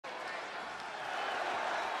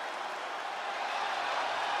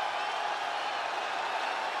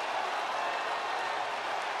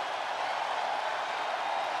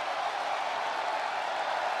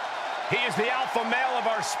He is the alpha male of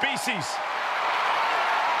our species.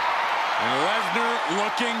 And Lesnar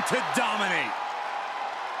looking to dominate.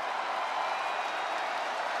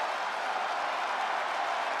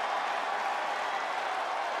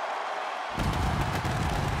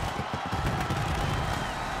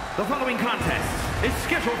 The following contest is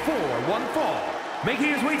scheduled for one fall.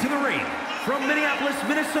 Making his way to the ring from Minneapolis,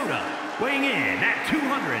 Minnesota, weighing in at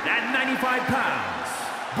 295 pounds,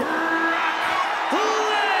 Brock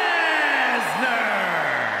Lesnar!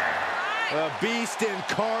 The Beast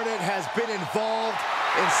Incarnate has been involved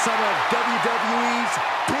in some of WWE's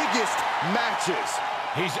biggest matches.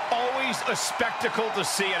 He's always a spectacle to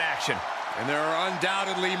see in action. And there are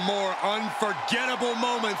undoubtedly more unforgettable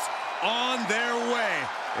moments on their way.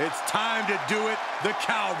 It's time to do it the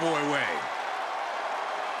cowboy way.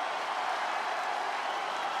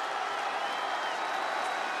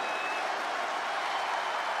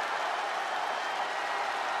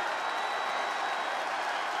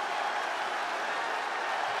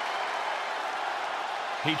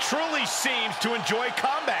 He truly seems to enjoy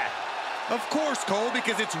combat. Of course, Cole,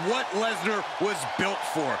 because it's what Lesnar was built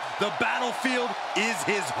for. The battlefield is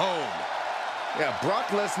his home. Yeah, Brock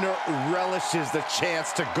Lesnar relishes the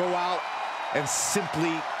chance to go out and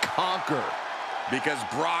simply conquer. Because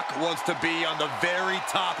Brock wants to be on the very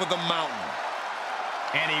top of the mountain.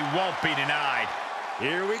 And he won't be denied.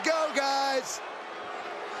 Here we go, guys.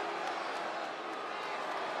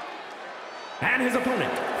 And his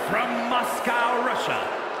opponent from Moscow, Russia,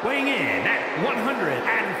 weighing in at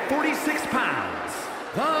 146 pounds,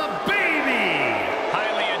 the Baby!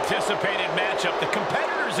 Highly anticipated matchup. The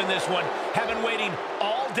competitors in this one have been waiting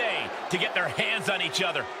all day to get their hands on each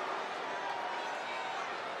other.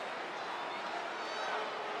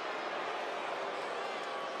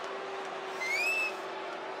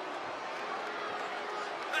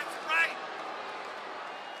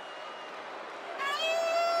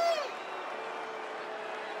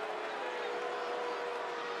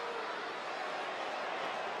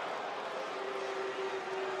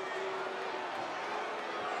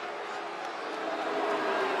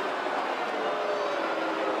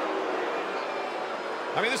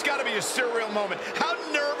 I mean, this got to be a surreal moment. How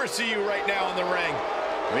nervous are you right now in the ring?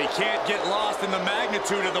 He can't get lost in the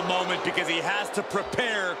magnitude of the moment because he has to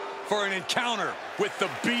prepare for an encounter with the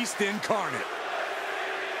Beast Incarnate.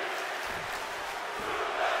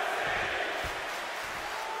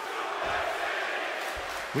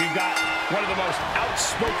 We've got one of the most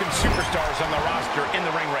outspoken superstars on the roster in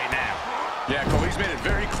the ring right now. Yeah, Cole, he's made it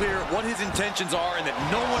very clear what his intentions are and that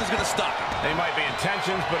no one is going to stop him. They might be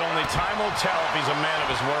intentions, but only time will tell if he's a man of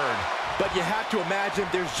his word. But you have to imagine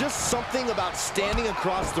there's just something about standing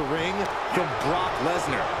across the ring from Brock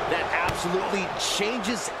Lesnar that absolutely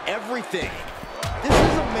changes everything. This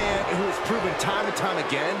is a man who has proven time and time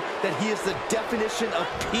again that he is the definition of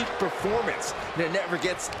peak performance. And it never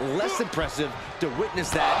gets less impressive to witness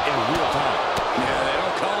that in real time. Yeah, they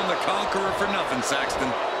don't call him the Conqueror for nothing, Saxton.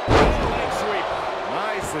 Leg sweep.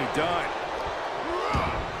 Nicely done.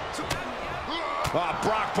 Oh,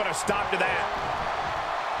 Brock put a stop to that.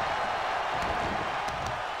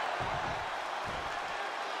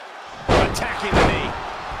 Attacking the knee.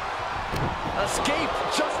 Escape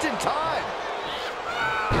just in time.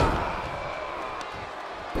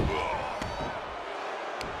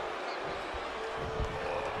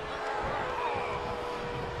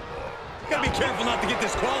 Gotta be careful not to get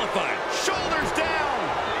disqualified. Shoulders down.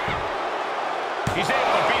 He's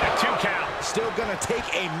able to beat a 2 count. Still gonna take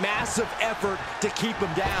a massive effort to keep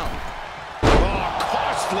him down. Oh,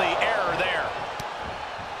 costly error there.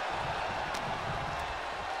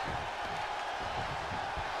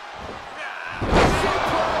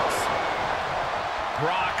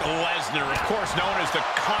 Brock Lesnar, of course known as the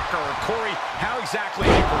Conqueror. Corey, how exactly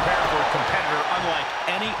do you prepare for a competitor unlike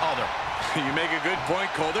any other? You make a good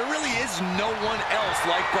point, Cole. There really is no one else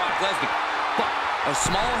like Brock Lesnar. But a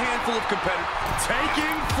small handful of competitors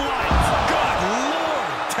taking flight. Good Lord,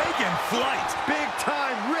 taking flight. Big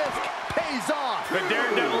time risk pays off. The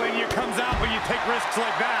daredevil in you comes out when you take risks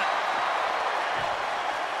like that.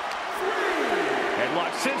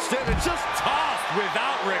 Headlock cinched in and just tossed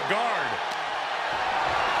without regard.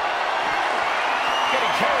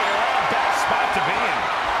 Getting carried around, bad spot to be in.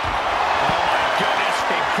 Oh my goodness,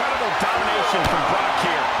 incredible domination from Brock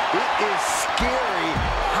here. It is scary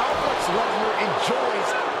how much Lesnar enjoys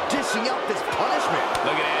dishing out this punishment.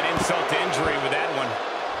 Look at that insult to injury with that one.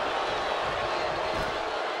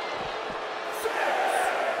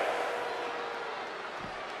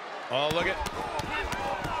 Oh, look at.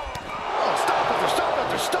 Oh, stop after stop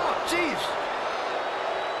after stop. Jeez.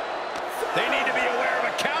 They need to be aware of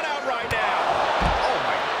a count out right now. Oh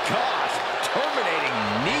my gosh.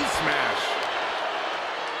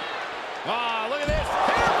 Oh, look at this.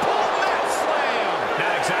 Hair pull mat slam.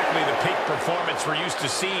 Not exactly the peak performance we're used to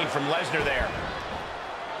seeing from Lesnar there.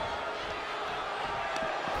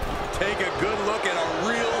 Take a good look at a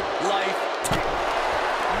real-life tape.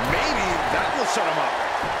 Maybe that will shut him up.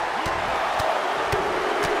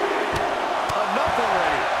 Enough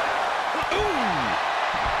already. Ooh.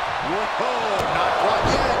 Whoa, not quite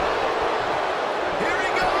yet. Here he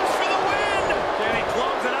goes for the win. Can he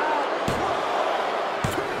close it out?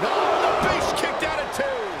 No, the base kicked out at 2.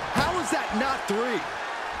 How is that not 3?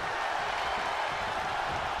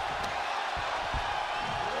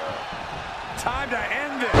 Time to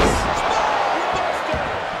end this.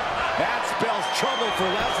 That spells trouble for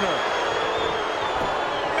Lesnar.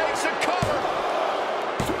 Makes a cover.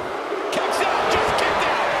 Kicks out, just kicked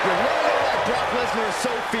out. You want to know why Brock Lesnar is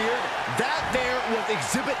so feared? That there was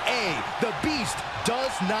Exhibit A. The Beast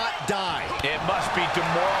does not die. It must be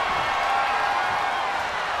demoralizing.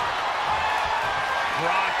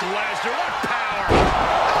 Brock Lesnar, what power!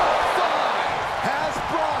 Has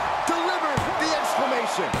Brock delivered the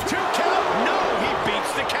exclamation? 2 count? No, he beats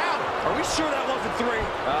the count. Are we sure that wasn't 3?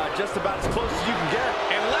 Just about as close as you can get.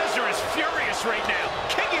 And Lesnar is furious right now.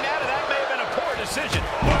 Kicking out of that may have been a poor decision.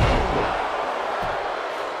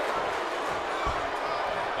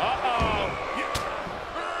 Uh-oh.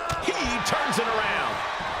 He turns it around.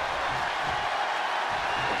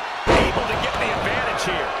 Able to get the advantage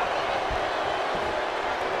here.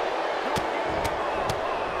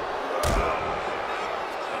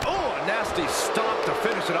 Oh, a nasty stop to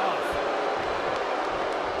finish it off.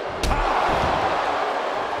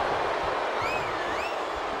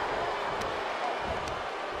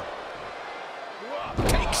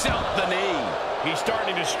 Takes out the knee. He's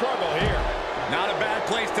starting to struggle here. Not a bad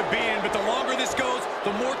place to be in, but the longer this goes,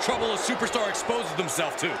 the more trouble a superstar exposes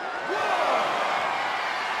themselves to.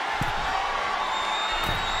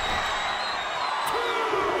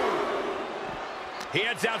 He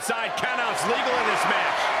heads outside. Countouts legal in this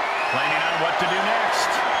match. Planning on what to do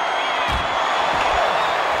next.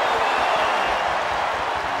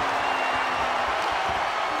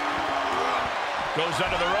 Goes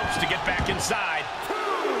under the ropes to get back inside.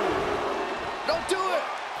 Don't do it.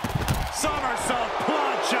 Somersault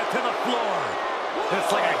plancha to the floor.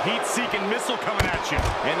 It's like a heat-seeking missile coming at you.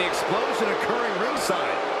 And the explosion occurring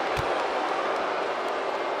ringside.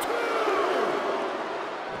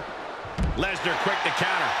 Lesnar quick to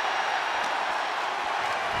counter.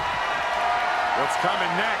 What's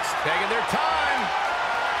coming next? Taking their time.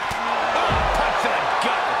 Oh, punch to the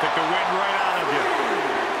gut. Took the wind right out of you.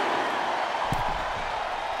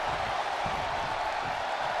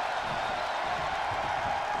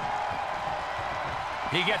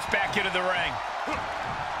 He gets back into the ring.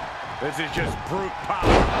 This is just brute power.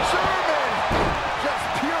 German! Just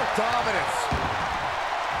pure dominance.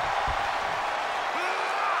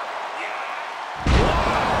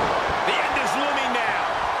 The end is looming now.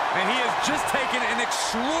 And he has just taken an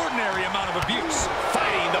extraordinary amount of abuse.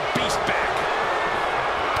 Fighting the beast back.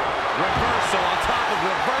 Reversal on top of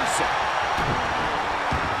reversal.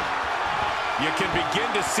 You can begin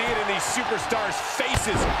to see it in these superstars'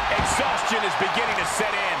 faces. Exhaustion is beginning to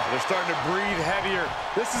set in. They're starting to breathe heavier.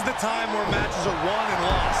 This is the time where matches are won and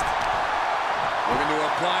lost. Looking to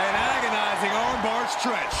apply an agonizing armbar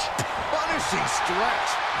stretch. Punishing stretch.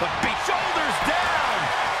 The beat shoulders down.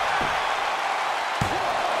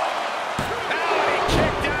 Oh, he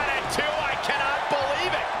kicked out at 2. I cannot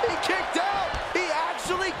believe it. He kicked out. He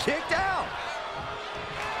actually kicked out.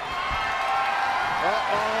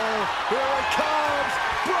 Uh-oh. Here it comes.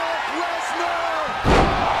 Brock Lesnar.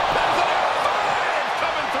 That's an F5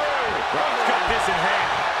 coming through. Brock's got this in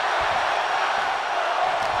hand.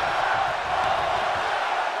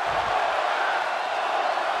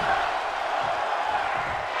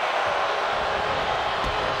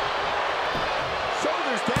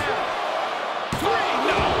 Shoulders down. 3,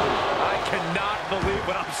 no. I cannot believe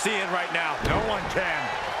what I'm seeing right now. No one can.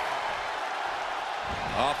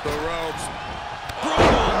 Off the ropes. Brutal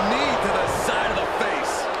knee to the side of the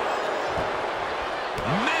face.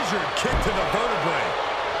 Measured kick to the vertebrae.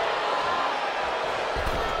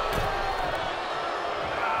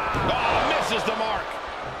 Oh, misses the mark.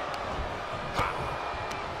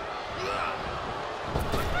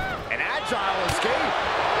 An agile escape.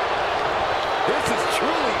 This is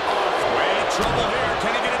truly awesome. Way trouble here.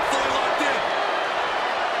 Can he get it fully locked in?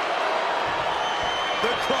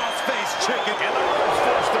 The crossface chicken. And the ropes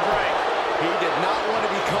forced the break. He did not want to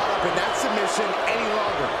be caught up in that submission any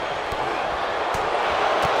longer.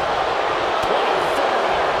 What a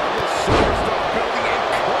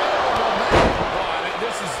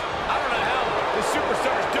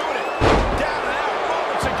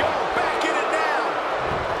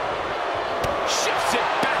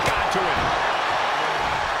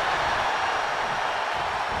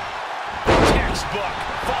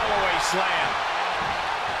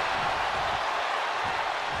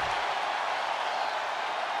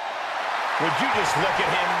Would you just look at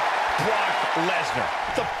him? Brock Lesnar,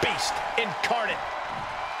 the beast incarnate.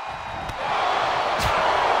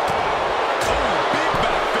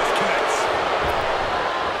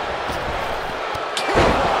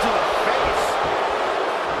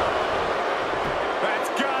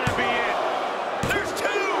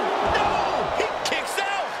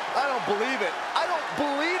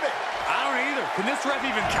 Can this ref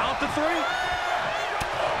even count the 3?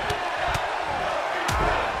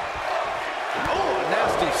 Oh, a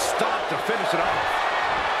nasty stop to finish it off.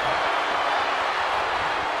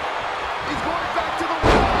 He's going back to the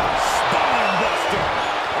wall. Spine buster.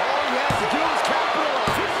 All he has to do is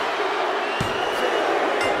capitalize.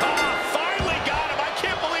 Finally got him. I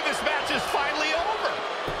can't believe this match is finally over.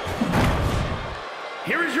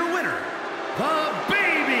 Here is your winner, the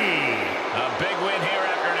Baby. A big win here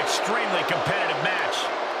after an extremely competitive match.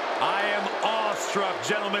 I am awestruck,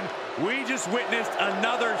 gentlemen. We just witnessed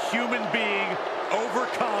another human being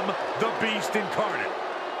overcome the beast incarnate.